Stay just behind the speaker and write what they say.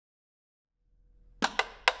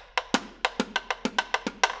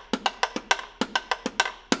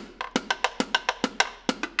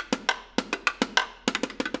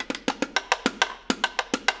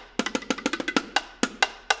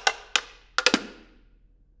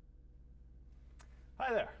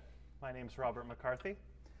Hi there, my name's Robert McCarthy,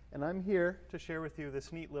 and I'm here to share with you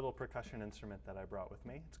this neat little percussion instrument that I brought with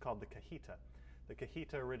me. It's called the Cajita. The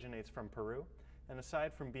Cajita originates from Peru, and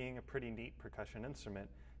aside from being a pretty neat percussion instrument,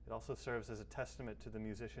 it also serves as a testament to the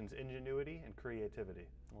musician's ingenuity and creativity.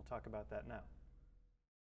 And we'll talk about that now.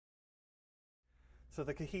 So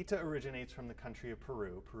the Cajita originates from the country of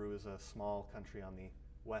Peru. Peru is a small country on the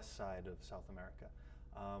west side of South America.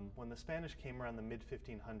 When the Spanish came around the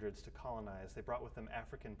mid-1500s to colonize, they brought with them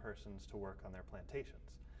African persons to work on their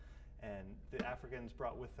plantations. And the Africans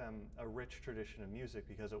brought with them a rich tradition of music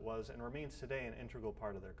because it was and remains today an integral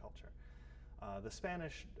part of their culture. The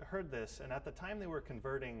Spanish heard this, and at the time they were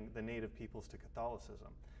converting the native peoples to Catholicism.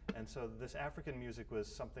 And so this African music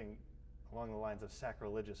was something along the lines of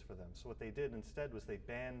sacrilegious for them. So what they did instead was they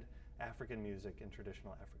banned African music and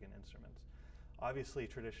traditional African instruments. Obviously,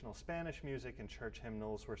 traditional Spanish music and church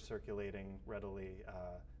hymnals were circulating readily.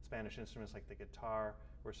 Spanish instruments like the guitar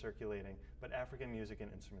were circulating, but African music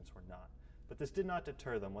and instruments were not. But this did not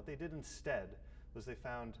deter them. What they did instead was they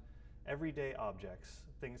found everyday objects,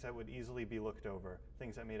 things that would easily be looked over,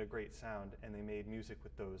 things that made a great sound, and they made music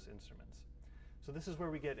with those instruments. So this is where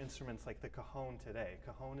we get instruments like the cajon today.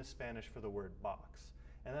 Cajon is Spanish for the word box,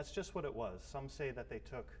 and that's just what it was. Some say that they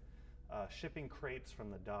took shipping crates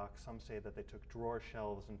from the dock. Some say that they took drawer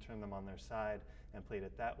shelves and turned them on their side and played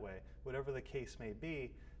it that way. Whatever the case may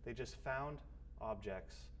be, they just found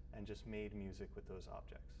objects and just made music with those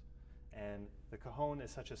objects. And the cajon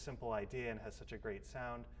is such a simple idea and has such a great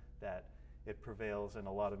sound that it prevails in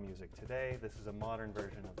a lot of music today. This is a modern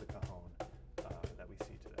version of the cajon that we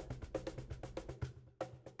see today.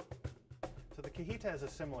 So the Cajita has a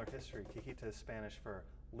similar history. Cajita is Spanish for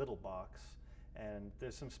little box. And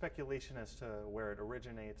there's some speculation as to where it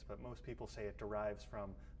originates, but most people say it derives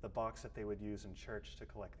from the box that they would use in church to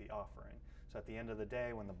collect the offering. So at the end of the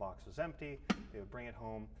day, when the box was empty, they would bring it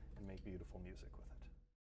home and make beautiful music with it.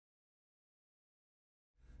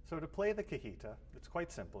 So to play the Cajita, it's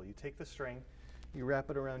quite simple. You take the string, you wrap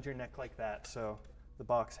it around your neck like that, so the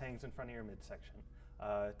box hangs in front of your midsection.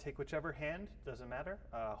 Take whichever hand, doesn't matter,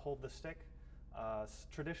 hold the stick.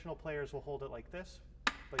 Traditional players will hold it like this,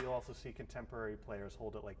 but you'll also see contemporary players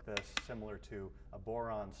hold it like this, similar to a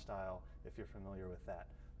boron style, if you're familiar with that.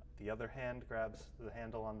 The other hand grabs the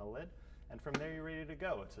handle on the lid, and from there you're ready to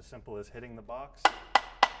go. It's as simple as hitting the box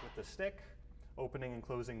with the stick, opening and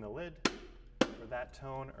closing the lid for that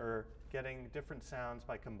tone, or getting different sounds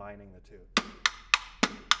by combining the two.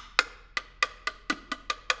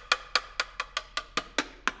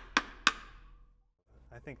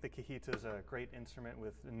 I think the Cajita is a great instrument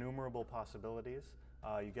with innumerable possibilities.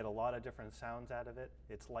 You get a lot of different sounds out of it.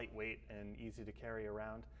 It's lightweight and easy to carry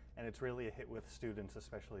around, and it's really a hit with students,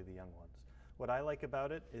 especially the young ones. What I like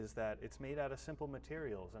about it is that it's made out of simple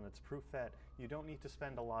materials, and it's proof that you don't need to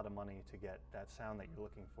spend a lot of money to get that sound that you're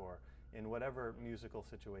looking for in whatever musical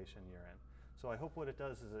situation you're in. So I hope what it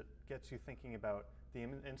does is it gets you thinking about the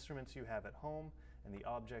instruments you have at home and the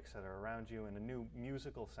objects that are around you in a new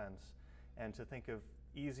musical sense, and to think of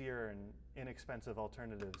easier and inexpensive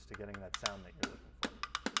alternatives to getting that sound that you're looking for.